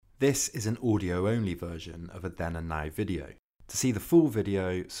This is an audio-only version of a Then and Now video. To see the full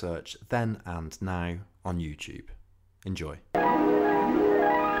video, search Then and Now on YouTube. Enjoy.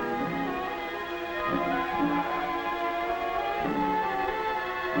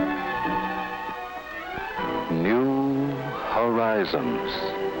 New horizons.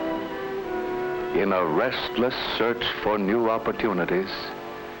 In a restless search for new opportunities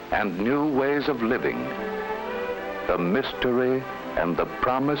and new ways of living, the mystery and the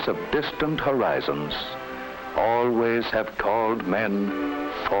promise of distant horizons always have called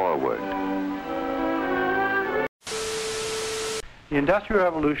men forward. The Industrial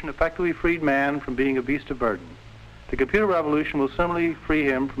Revolution effectively freed man from being a beast of burden. The computer revolution will similarly free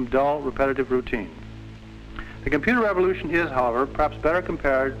him from dull, repetitive routines. The computer revolution is, however, perhaps better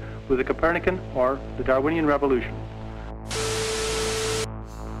compared with the Copernican or the Darwinian revolution.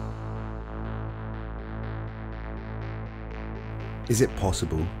 Is it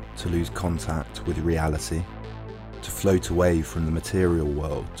possible to lose contact with reality? To float away from the material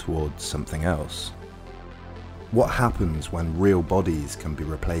world towards something else? What happens when real bodies can be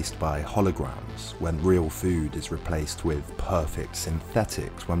replaced by holograms, when real food is replaced with perfect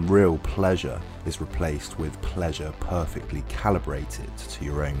synthetics, when real pleasure is replaced with pleasure perfectly calibrated to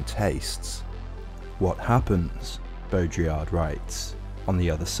your own tastes? What happens, Baudrillard writes, on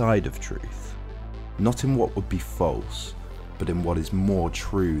the other side of truth? Not in what would be false, but in what is more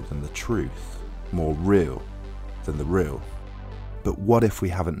true than the truth, more real than the real. But what if we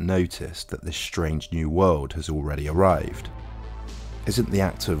haven't noticed that this strange new world has already arrived? Isn't the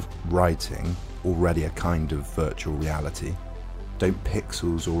act of writing already a kind of virtual reality? Don't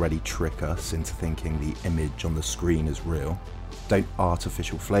pixels already trick us into thinking the image on the screen is real? Don't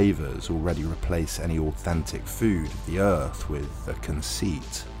artificial flavours already replace any authentic food of the earth with a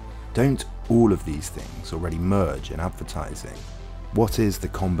conceit? Don't all of these things already merge in advertising? What is the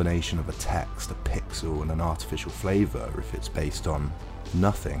combination of a text, a pixel and an artificial flavour if it's based on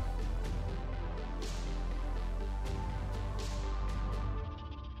nothing?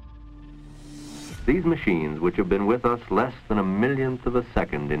 These machines, which have been with us less than a millionth of a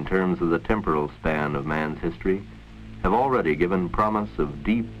second in terms of the temporal span of man's history, have already given promise of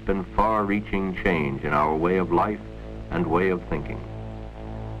deep and far-reaching change in our way of life and way of thinking.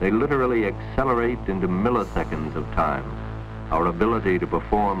 They literally accelerate into milliseconds of time our ability to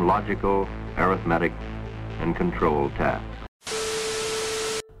perform logical, arithmetic, and control tasks.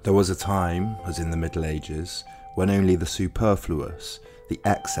 There was a time, as in the Middle Ages, when only the superfluous, the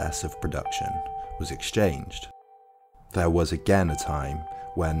excess of production, was exchanged. There was again a time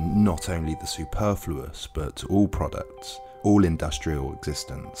when not only the superfluous, but all products, all industrial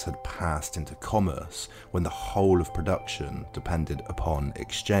existence had passed into commerce, when the whole of production depended upon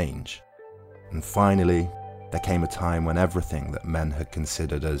exchange. And finally, there came a time when everything that men had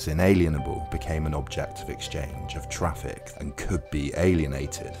considered as inalienable became an object of exchange, of traffic, and could be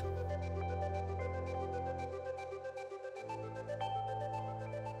alienated.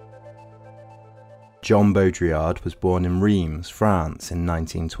 Jean Baudrillard was born in Reims, France in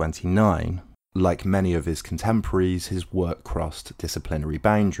 1929. Like many of his contemporaries, his work crossed disciplinary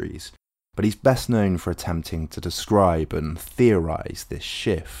boundaries, but he's best known for attempting to describe and theorise this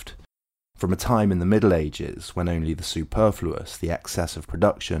shift. From a time in the Middle Ages when only the superfluous, the excess of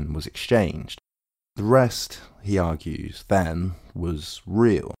production, was exchanged. The rest, he argues, then was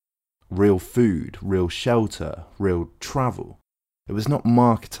real. Real food, real shelter, real travel. It was not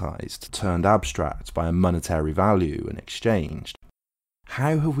marketised, turned abstract by a monetary value and exchanged.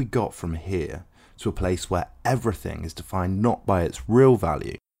 How have we got from here to a place where everything is defined not by its real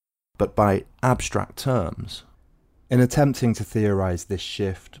value, but by abstract terms? In attempting to theorise this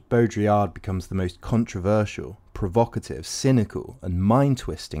shift, Baudrillard becomes the most controversial, provocative, cynical and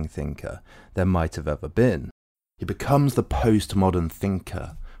mind-twisting thinker there might have ever been. He becomes the postmodern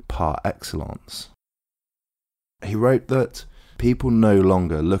thinker par excellence. He wrote that people no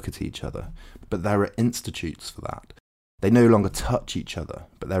longer look at each other, but there are institutes for that. They no longer touch each other,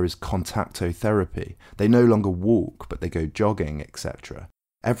 but there is contactotherapy. They no longer walk, but they go jogging, etc.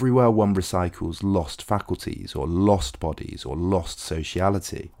 Everywhere one recycles lost faculties, or lost bodies, or lost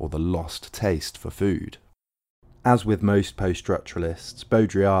sociality, or the lost taste for food. As with most post-structuralists,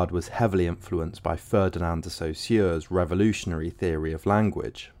 Baudrillard was heavily influenced by Ferdinand de Saussure's revolutionary theory of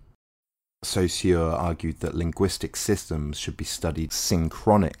language. Saussure argued that linguistic systems should be studied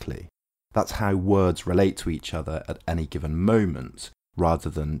synchronically. That's how words relate to each other at any given moment, rather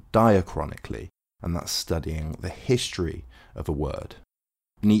than diachronically, and that's studying the history of a word.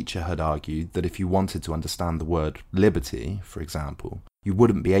 Nietzsche had argued that if you wanted to understand the word liberty, for example, you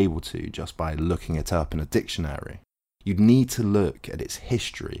wouldn't be able to just by looking it up in a dictionary. You'd need to look at its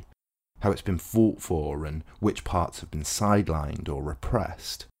history, how it's been fought for and which parts have been sidelined or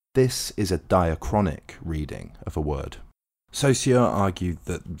repressed. This is a diachronic reading of a word. Saussure argued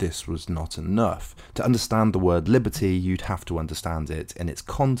that this was not enough. To understand the word liberty, you'd have to understand it in its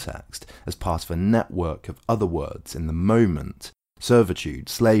context, as part of a network of other words in the moment: servitude,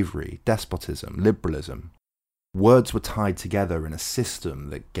 slavery, despotism, liberalism. Words were tied together in a system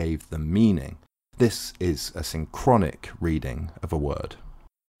that gave them meaning. This is a synchronic reading of a word.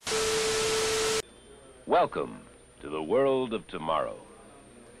 Welcome to the world of tomorrow.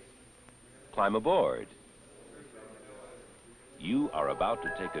 Climb aboard. You are about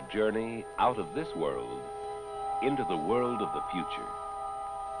to take a journey out of this world into the world of the future.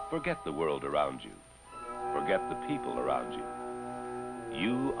 Forget the world around you. Forget the people around you.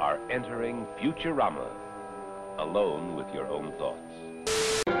 You are entering Futurama, alone with your own thoughts.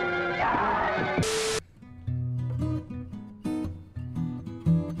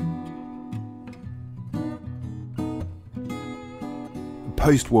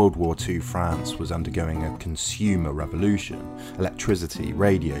 Post-World War II France was undergoing a consumer revolution. Electricity,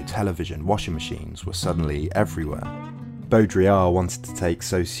 radio, television, washing machines were suddenly everywhere. Baudrillard wanted to take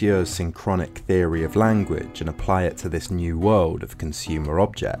Saussure's synchronic theory of language and apply it to this new world of consumer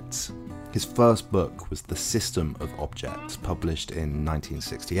objects. His first book was The System of Objects, published in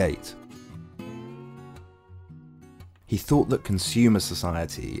 1968. He thought that consumer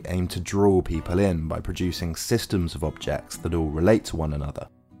society aimed to draw people in by producing systems of objects that all relate to one another.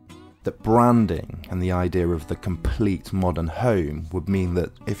 That branding and the idea of the complete modern home would mean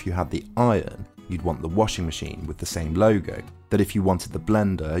that if you had the iron, you'd want the washing machine with the same logo. That if you wanted the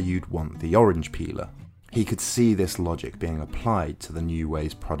blender, you'd want the orange peeler. He could see this logic being applied to the new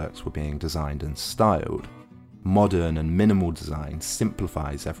ways products were being designed and styled. Modern and minimal design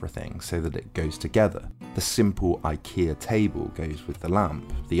simplifies everything so that it goes together. The simple IKEA table goes with the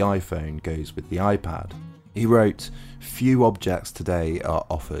lamp, the iPhone goes with the iPad. He wrote, "Few objects today are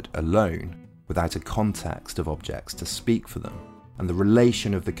offered alone, without a context of objects to speak for them, and the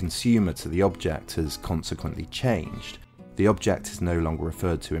relation of the consumer to the object has consequently changed. The object is no longer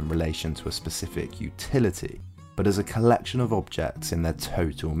referred to in relation to a specific utility, but as a collection of objects in their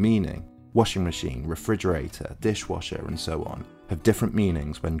total meaning. Washing machine, refrigerator, dishwasher, and so on have different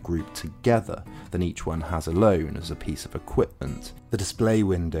meanings when grouped together than each one has alone as a piece of equipment. The display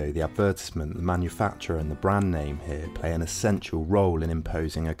window, the advertisement, the manufacturer, and the brand name here play an essential role in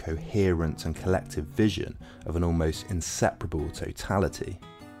imposing a coherent and collective vision of an almost inseparable totality."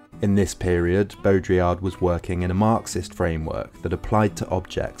 In this period, Baudrillard was working in a Marxist framework that applied to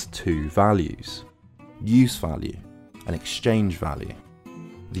objects two values: use value and exchange value.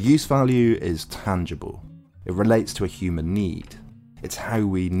 The use value is tangible. It relates to a human need. It's how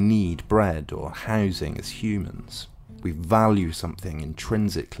we need bread or housing as humans. We value something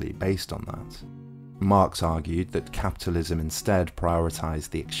intrinsically based on that. Marx argued that capitalism instead prioritised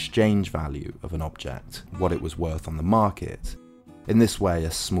the exchange value of an object, what it was worth on the market. In this way,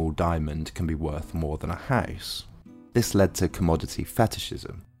 a small diamond can be worth more than a house. This led to commodity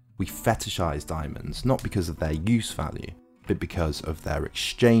fetishism. We fetishise diamonds not because of their use value, but because of their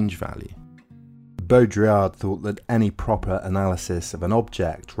exchange value. Baudrillard thought that any proper analysis of an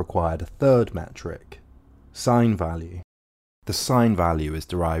object required a third metric: sign value. The sign value is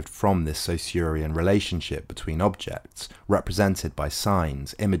derived from this Saussurean relationship between objects, represented by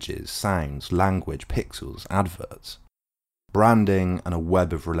signs, images, sounds, language, pixels, adverts. Branding and a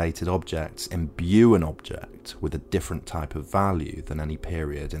web of related objects imbue an object with a different type of value than any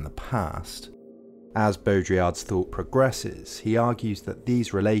period in the past. As Baudrillard's thought progresses, he argues that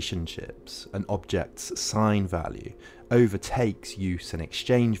these relationships, an object's sign value, overtakes use and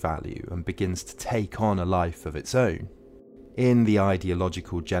exchange value and begins to take on a life of its own. In The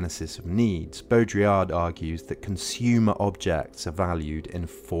Ideological Genesis of Needs, Baudrillard argues that consumer objects are valued in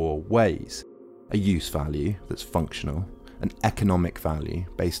four ways: a use value that's functional, an economic value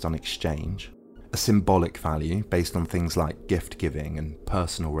based on exchange, a symbolic value based on things like gift giving and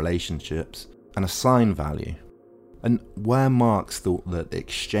personal relationships, and a sign value. And where Marx thought that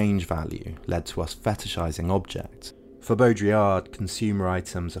exchange value led to us fetishizing objects, for Baudrillard, consumer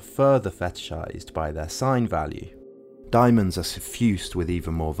items are further fetishized by their sign value. Diamonds are suffused with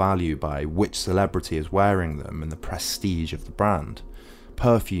even more value by which celebrity is wearing them and the prestige of the brand.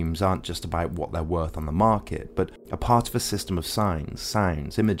 Perfumes aren't just about what they're worth on the market, but are part of a system of signs,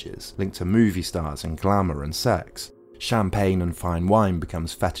 sounds, images linked to movie stars and glamour and sex. Champagne and fine wine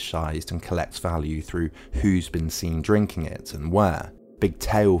becomes fetishized and collects value through who's been seen drinking it and where. Big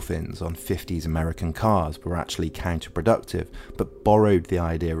tail fins on 50s American cars were actually counterproductive, but borrowed the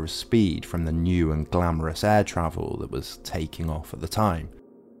idea of speed from the new and glamorous air travel that was taking off at the time.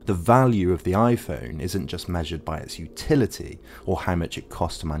 The value of the iPhone isn't just measured by its utility or how much it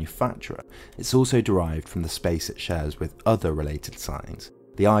costs to manufacture, it's also derived from the space it shares with other related signs.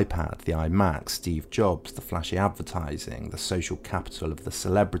 The iPad, the iMac, Steve Jobs, the flashy advertising, the social capital of the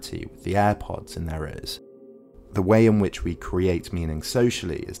celebrity with the AirPods in their ears. The way in which we create meaning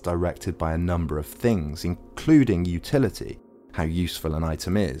socially is directed by a number of things, including utility, how useful an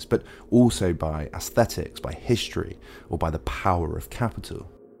item is, but also by aesthetics, by history, or by the power of capital.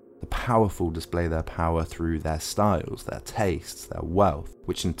 The powerful display their power through their styles, their tastes, their wealth,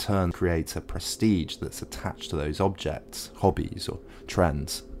 which in turn creates a prestige that's attached to those objects, hobbies, or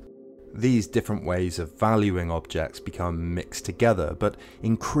trends. These different ways of valuing objects become mixed together, but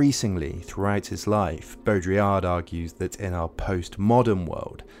increasingly throughout his life, Baudrillard argues that in our postmodern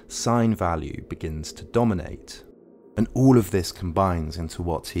world, sign value begins to dominate. And all of this combines into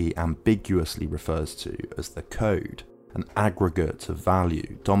what he ambiguously refers to as the code, an aggregate of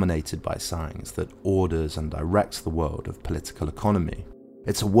value dominated by signs that orders and directs the world of political economy.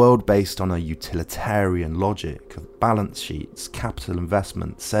 It's a world based on a utilitarian logic of balance sheets, capital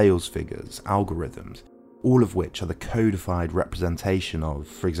investment, sales figures, algorithms, all of which are the codified representation of,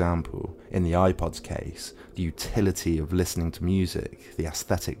 for example, in the iPod's case, the utility of listening to music, the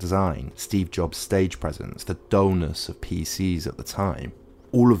aesthetic design, Steve Jobs' stage presence, the dullness of PCs at the time.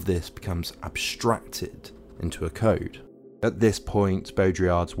 All of this becomes abstracted into a code. At this point,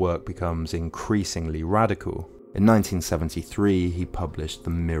 Baudrillard's work becomes increasingly radical. In 1973, he published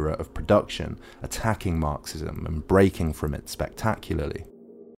The Mirror of Production, attacking Marxism and breaking from it spectacularly.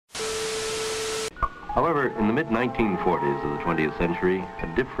 However, in the mid-1940s of the 20th century,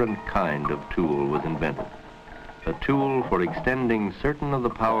 a different kind of tool was invented. A tool for extending certain of the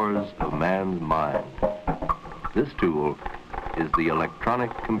powers of man's mind. This tool is the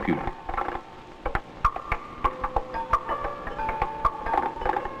electronic computer.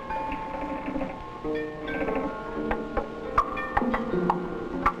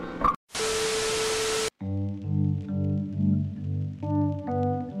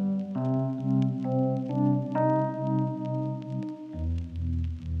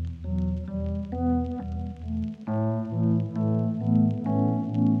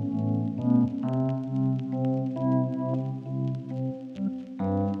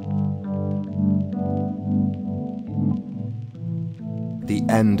 The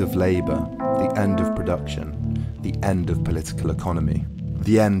end of labour, the end of production, the end of political economy,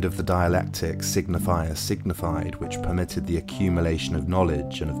 the end of the dialectic signifier signified which permitted the accumulation of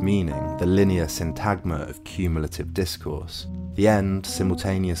knowledge and of meaning, the linear syntagma of cumulative discourse, the end,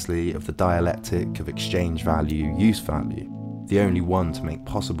 simultaneously, of the dialectic of exchange value, use value, the only one to make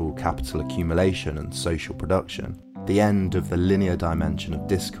possible capital accumulation and social production, the end of the linear dimension of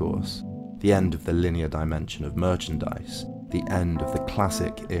discourse, the end of the linear dimension of merchandise, the end of the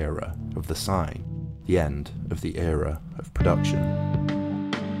classic era of the sign, the end of the era of production.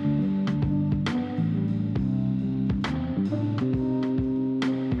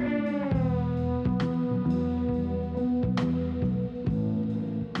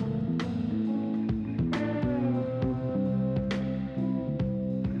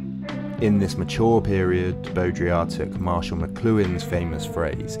 In this mature period, Baudrillard took Marshall McLuhan's famous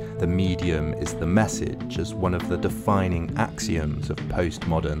phrase, "the medium is the message," as one of the defining axioms of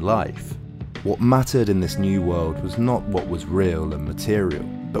postmodern life. What mattered in this new world was not what was real and material,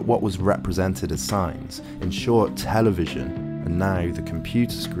 but what was represented as signs. In short, television, and now the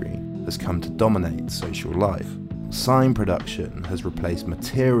computer screen, has come to dominate social life. Sign production has replaced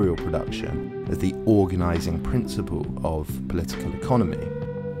material production as the organising principle of political economy.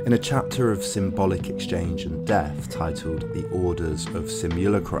 In a chapter of Symbolic Exchange and Death titled The Orders of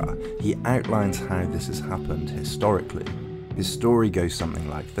Simulacra, he outlines how this has happened historically. His story goes something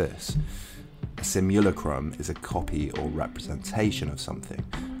like this. A simulacrum is a copy or representation of something,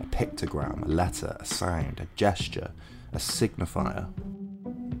 a pictogram, a letter, a sound, a gesture, a signifier.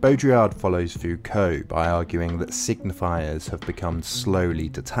 Baudrillard follows Foucault by arguing that signifiers have become slowly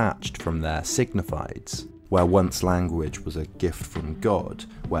detached from their signifieds. Where once language was a gift from God,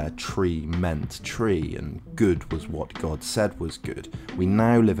 where tree meant tree and good was what God said was good, we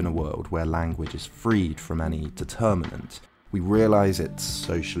now live in a world where language is freed from any determinant. We realise it's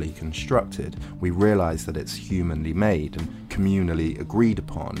socially constructed, we realise that it's humanly made and communally agreed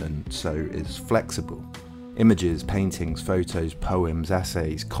upon, and so is flexible. Images, paintings, photos, poems,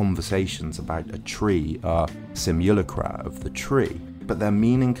 essays, conversations about a tree are simulacra of the tree, but their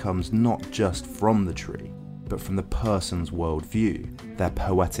meaning comes not just from the tree, but from the person's worldview, their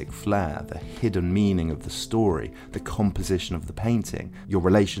poetic flair, the hidden meaning of the story, the composition of the painting, your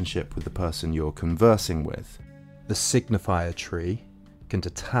relationship with the person you're conversing with. The signifier tree can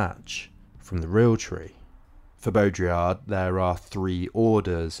detach from the real tree. For Baudrillard, there are 3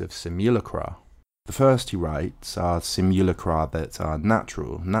 orders of simulacra. The first, he writes, are simulacra that are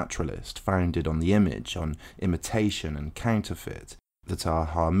natural, naturalist, founded on the image, on imitation and counterfeit, that are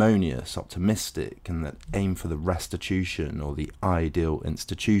harmonious, optimistic, and that aim for the restitution or the ideal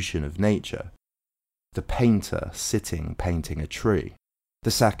institution of nature. The painter sitting painting a tree. The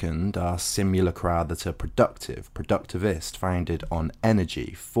second are simulacra that are productive, productivist, founded on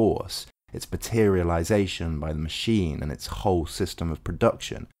energy, force, its materialization by the machine and its whole system of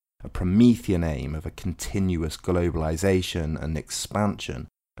production, a Promethean aim of a continuous globalization and expansion,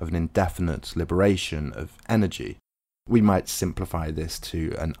 of an indefinite liberation of energy. We might simplify this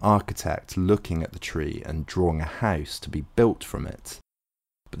to an architect looking at the tree and drawing a house to be built from it.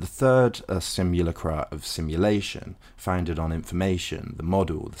 But the third are simulacra of simulation, founded on information, the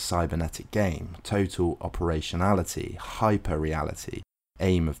model, the cybernetic game, total operationality, hyper-reality,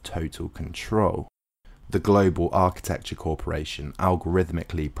 aim of total control. The Global Architecture Corporation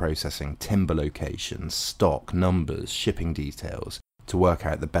algorithmically processing timber locations, stock, numbers, shipping details to work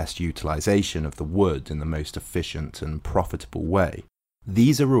out the best utilization of the wood in the most efficient and profitable way.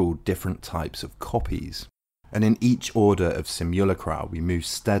 These are all different types of copies. And in each order of simulacra we move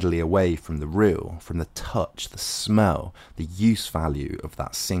steadily away from the real, from the touch, the smell, the use value of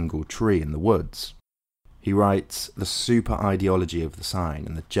that single tree in the woods. He writes, the super-ideology of the sign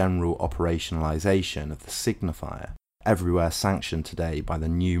and the general operationalization of the signifier, everywhere sanctioned today by the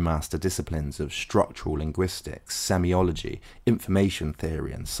new master disciplines of structural linguistics, semiology, information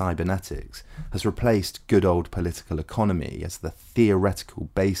theory and cybernetics, has replaced good old political economy as the theoretical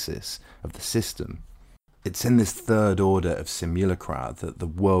basis of the system. It's in this third order of simulacra that the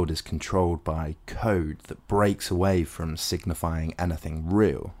world is controlled by code that breaks away from signifying anything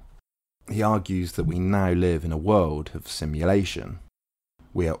real. He argues that we now live in a world of simulation.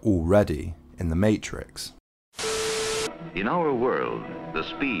 We are already in the Matrix. In our world, the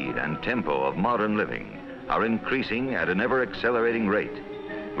speed and tempo of modern living are increasing at an ever-accelerating rate.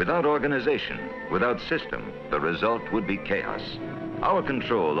 Without organization, without system, the result would be chaos. Our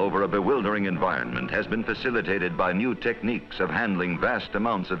control over a bewildering environment has been facilitated by new techniques of handling vast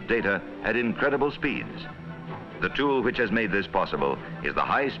amounts of data at incredible speeds. The tool which has made this possible is the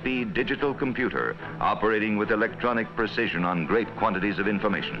high-speed digital computer operating with electronic precision on great quantities of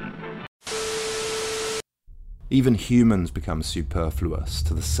information. Even humans become superfluous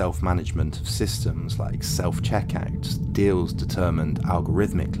to the self-management of systems like self-checkouts, deals determined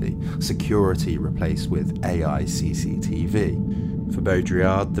algorithmically, security replaced with AI CCTV. For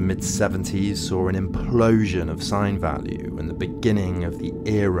Baudrillard, the mid-70s saw an implosion of sign value and the beginning of the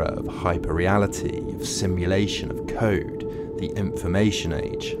era of hyperreality, of simulation of code, the information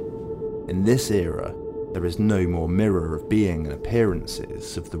age. In this era, there is no more mirror of being and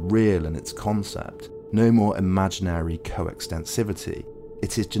appearances, of the real and its concept, no more imaginary coextensivity.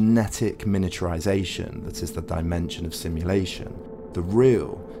 It is genetic miniaturization that is the dimension of simulation. The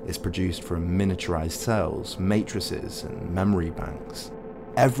real is produced from miniaturized cells, matrices, and memory banks.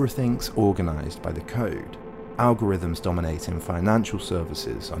 Everything's organized by the code. Algorithms dominate in financial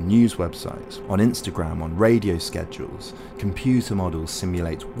services, on news websites, on Instagram, on radio schedules. Computer models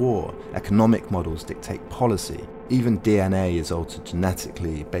simulate war, economic models dictate policy. Even DNA is altered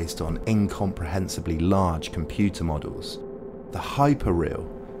genetically based on incomprehensibly large computer models. The hyperreal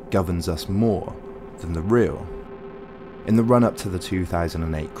governs us more than the real. In the run-up to the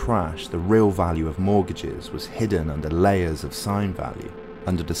 2008 crash, the real value of mortgages was hidden under layers of sign value,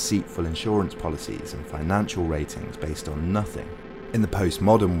 under deceitful insurance policies and financial ratings based on nothing. In the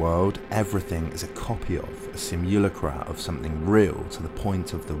postmodern world, everything is a copy of, a simulacra of something real to the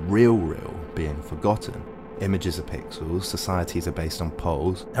point of the real being forgotten. Images are pixels, societies are based on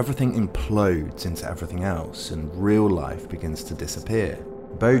poles, everything implodes into everything else, and real life begins to disappear.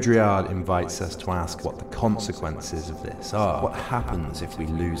 Baudrillard invites us to ask what the consequences of this are. What happens if we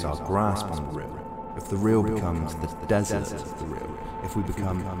lose our grasp on the real? If the real becomes the desert of the real? If we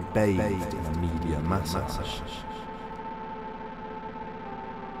become bathed in a media massage?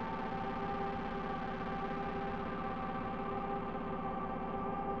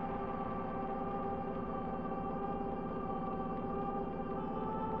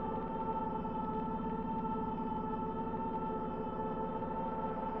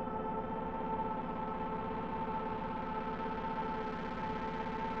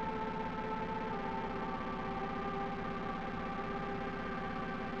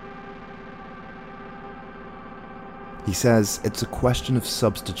 He says it's a question of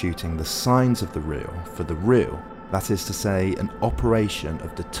substituting the signs of the real for the real, that is to say, an operation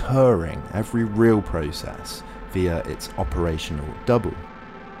of deterring every real process via its operational double.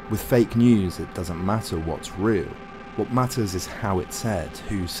 With fake news, it doesn't matter what's real. What matters is how it's said,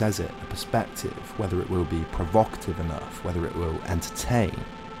 who says it, the perspective, whether it will be provocative enough, whether it will entertain.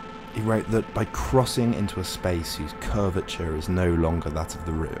 He wrote that by crossing into a space whose curvature is no longer that of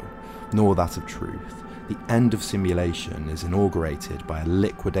the real, nor that of truth, the end of simulation is inaugurated by a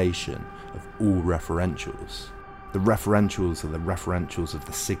liquidation of all referentials. The referentials are the referentials of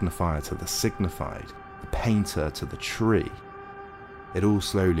the signifier to the signified, the painter to the tree. It all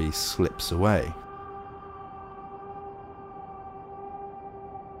slowly slips away.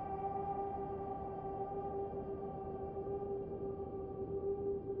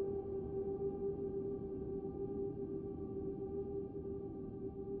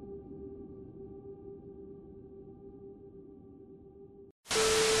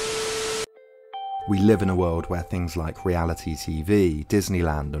 We live in a world where things like reality TV,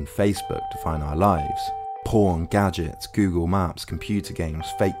 Disneyland and Facebook define our lives. Porn, gadgets, Google Maps, computer games,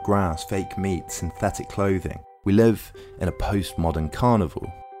 fake grass, fake meat, synthetic clothing. We live in a postmodern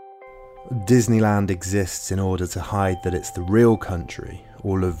carnival. Disneyland exists in order to hide that it's the real country,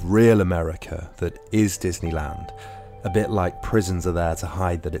 all of real America, that is Disneyland. A bit like prisons are there to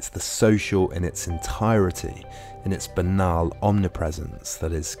hide that it's the social in its entirety, in its banal omnipresence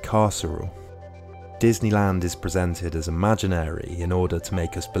that is carceral. Disneyland is presented as imaginary in order to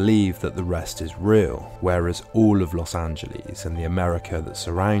make us believe that the rest is real, whereas all of Los Angeles and the America that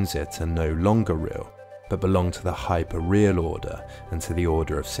surrounds it are no longer real, but belong to the hyper-real order and to the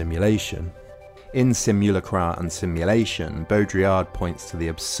order of simulation. In Simulacra and Simulation, Baudrillard points to the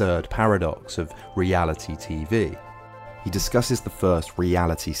absurd paradox of reality TV. He discusses the first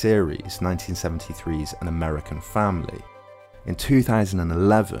reality series, 1973's An American Family. In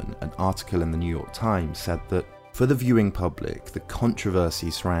 2011, an article in the New York Times said that for the viewing public, the controversy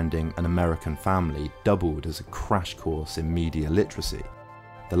surrounding An American Family doubled as a crash course in media literacy.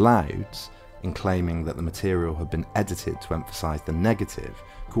 The Louds, in claiming that the material had been edited to emphasise the negative,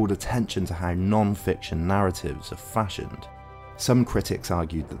 called attention to how non-fiction narratives are fashioned. Some critics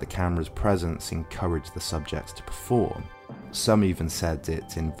argued that the camera's presence encouraged the subjects to perform. Some even said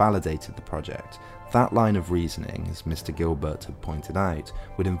it invalidated the project. That line of reasoning, as Mr. Gilbert had pointed out,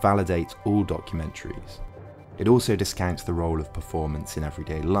 would invalidate all documentaries. It also discounts the role of performance in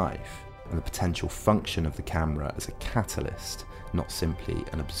everyday life, and the potential function of the camera as a catalyst, not simply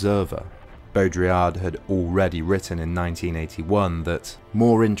an observer. Baudrillard had already written in 1981 that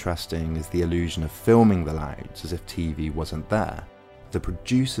more interesting is the illusion of filming the Louds as if TV wasn't there. The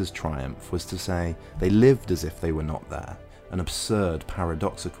producer's triumph was to say they lived as if they were not there, an absurd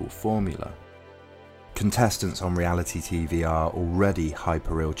paradoxical formula. Contestants on reality TV are already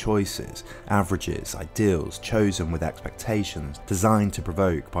hyper-real choices, averages, ideals, chosen with expectations, designed to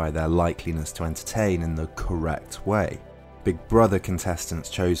provoke by their likeliness to entertain in the correct way. Big Brother contestants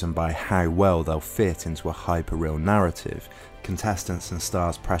chosen by how well they'll fit into a hyper-real narrative, contestants and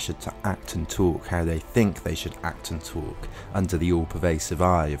stars pressured to act and talk how they think they should act and talk, under the all-pervasive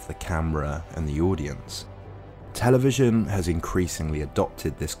eye of the camera and the audience. Television has increasingly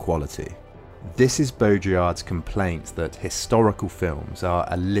adopted this quality. This is Baudrillard's complaint that historical films are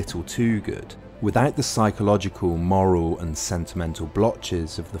a little too good, without the psychological, moral and sentimental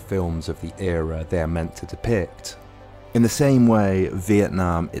blotches of the films of the era they are meant to depict. In the same way,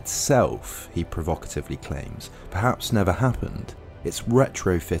 Vietnam itself, he provocatively claims, perhaps never happened. It's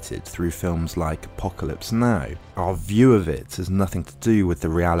retrofitted through films like Apocalypse Now. Our view of it has nothing to do with the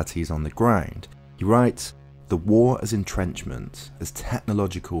realities on the ground. He writes, "The war as entrenchment, as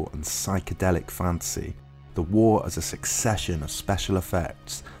technological and psychedelic fantasy, the war as a succession of special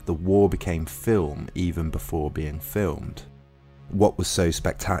effects, the war became film even before being filmed." What was so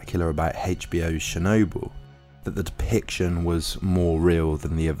spectacular about HBO's Chernobyl? That the depiction was more real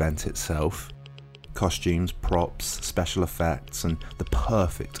than the event itself. Costumes, props, special effects, and the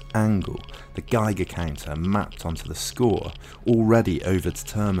perfect angle, the Geiger counter mapped onto the score, already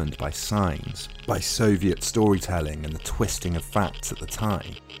overdetermined by signs, by Soviet storytelling and the twisting of facts at the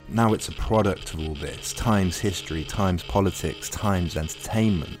time. Now it's a product of all this, times history, times politics, times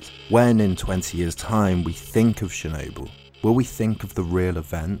entertainment. When in 20 years' time we think of Chernobyl, will we think of the real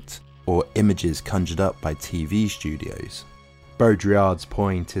event, or images conjured up by TV studios? Baudrillard's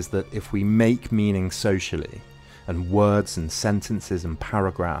point is that if we make meaning socially, and words and sentences and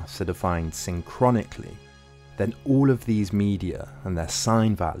paragraphs are defined synchronically, then all of these media and their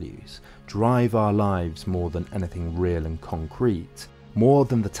sign values drive our lives more than anything real and concrete, more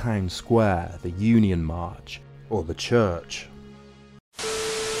than the town square, the Union March, or the church.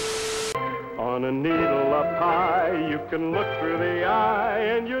 On a needle up high, you can look through the eye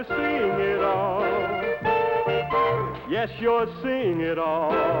and you're seeing it all. Yes, you're seeing it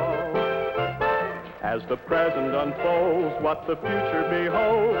all. As the present unfolds, what the future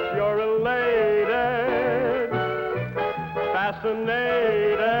beholds, you're elated,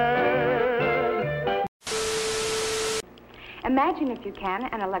 fascinated. Imagine, if you can,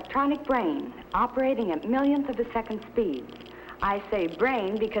 an electronic brain operating at millionth of a second speed. I say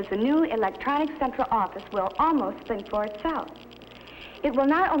brain because the new electronic central office will almost think for itself. It will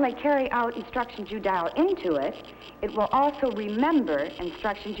not only carry out instructions you dial into it, it will also remember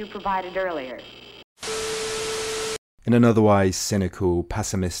instructions you provided earlier. In an otherwise cynical,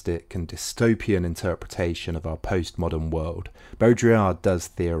 pessimistic and dystopian interpretation of our postmodern world, Baudrillard does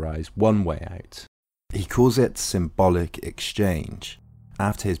theorise one way out. He calls it symbolic exchange.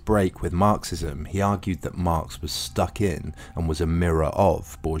 After his break with Marxism, he argued that Marx was stuck in and was a mirror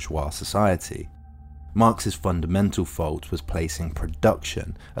of bourgeois society. Marx's fundamental fault was placing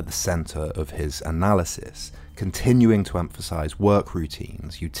production at the centre of his analysis, continuing to emphasise work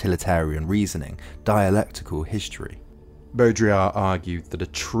routines, utilitarian reasoning, dialectical history. Baudrillard argued that a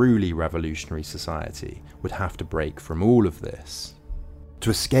truly revolutionary society would have to break from all of this. To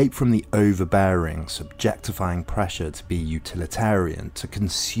escape from the overbearing, subjectifying pressure to be utilitarian, to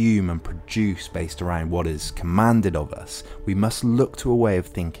consume and produce based around what is commanded of us, we must look to a way of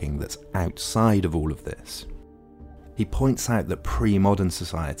thinking that's outside of all of this. He points out that pre-modern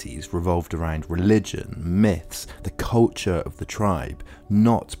societies revolved around religion, myths, the culture of the tribe,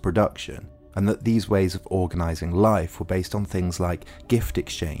 not production, and that these ways of organising life were based on things like gift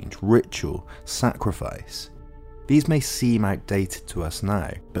exchange, ritual, sacrifice. These may seem outdated to us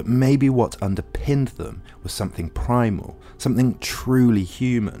now, but maybe what underpinned them was something primal, something truly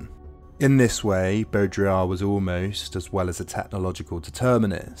human. In this way, Baudrillard was almost, as well as a technological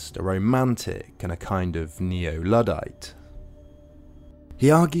determinist, a romantic and a kind of neo-Luddite. He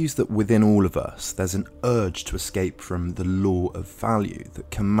argues that within all of us there's an urge to escape from the law of value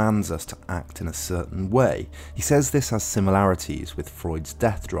that commands us to act in a certain way. He says this has similarities with Freud's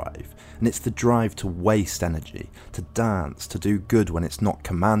death drive, and it's the drive to waste energy, to dance, to do good when it's not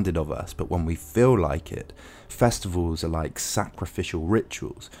commanded of us but when we feel like it. Festivals are like sacrificial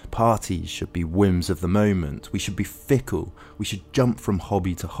rituals, parties should be whims of the moment, we should be fickle, we should jump from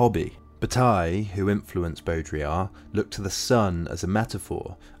hobby to hobby. Bataille, who influenced Baudrillard, looked to the sun as a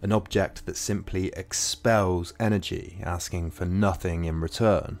metaphor, an object that simply expels energy, asking for nothing in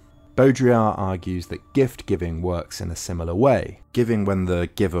return. Baudrillard argues that gift-giving works in a similar way, giving when the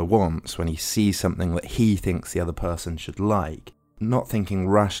giver wants, when he sees something that he thinks the other person should like, not thinking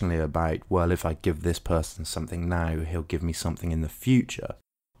rationally about, well, if I give this person something now, he'll give me something in the future.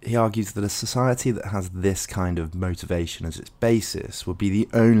 He argues that a society that has this kind of motivation as its basis would be the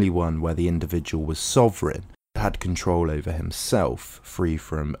only one where the individual was sovereign, had control over himself, free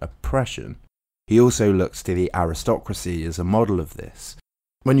from oppression. He also looks to the aristocracy as a model of this.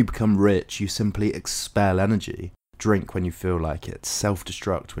 When you become rich, you simply expel energy, drink when you feel like it,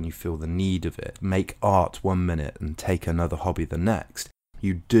 self-destruct when you feel the need of it, make art 1 minute and take another hobby the next.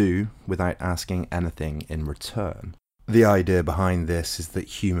 You do without asking anything in return. The idea behind this is that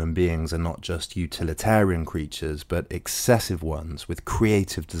human beings are not just utilitarian creatures, but excessive ones with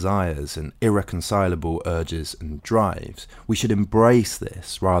creative desires and irreconcilable urges and drives. We should embrace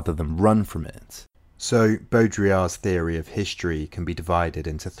this rather than run from it. So, Baudrillard's theory of history can be divided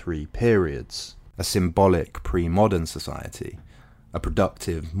into 3 periods: a symbolic pre-modern society, a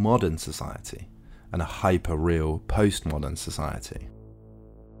productive modern society, and a hyper-real postmodern society.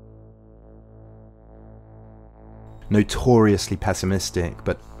 Notoriously pessimistic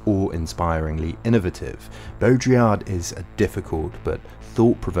but awe-inspiringly innovative, Baudrillard is a difficult but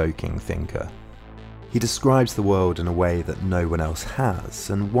thought-provoking thinker. He describes the world in a way that no one else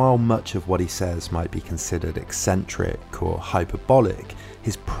has, and while much of what he says might be considered eccentric or hyperbolic,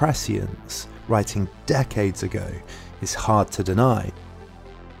 his prescience, writing decades ago, is hard to deny.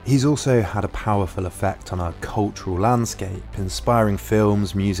 He's also had a powerful effect on our cultural landscape, inspiring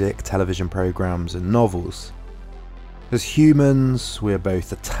films, music, television programs, and novels. As humans, we are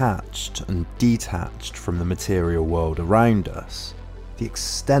both attached and detached from the material world around us. The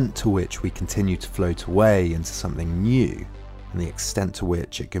extent to which we continue to float away into something new, and the extent to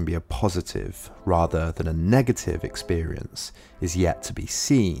which it can be a positive rather than a negative experience, is yet to be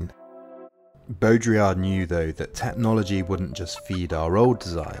seen. Baudrillard knew, though, that technology wouldn't just feed our old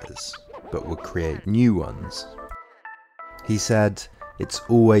desires, but would create new ones. He said, "It's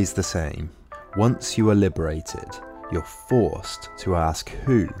always the same. Once you are liberated, you're forced to ask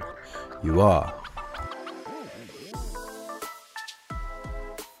who you are."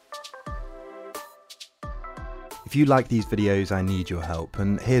 If you like these videos, I need your help,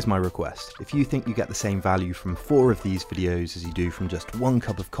 and here's my request. If you think you get the same value from 4 of these videos as you do from just 1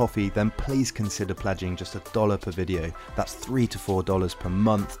 cup of coffee, then please consider pledging just $1 per video. That's $3 to $4 per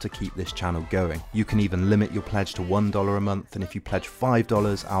month to keep this channel going. You can even limit your pledge to $1 a month, and if you pledge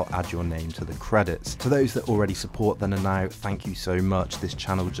 $5, I'll add your name to the credits. To those that already support Then and Now, thank you so much. This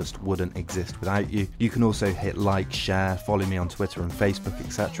channel just wouldn't exist without you. You can also hit like, share, follow me on Twitter and Facebook,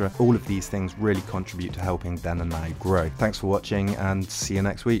 etc. All of these things really contribute to helping Then and Now grow. Thanks for watching, and see you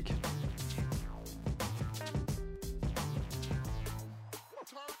next week.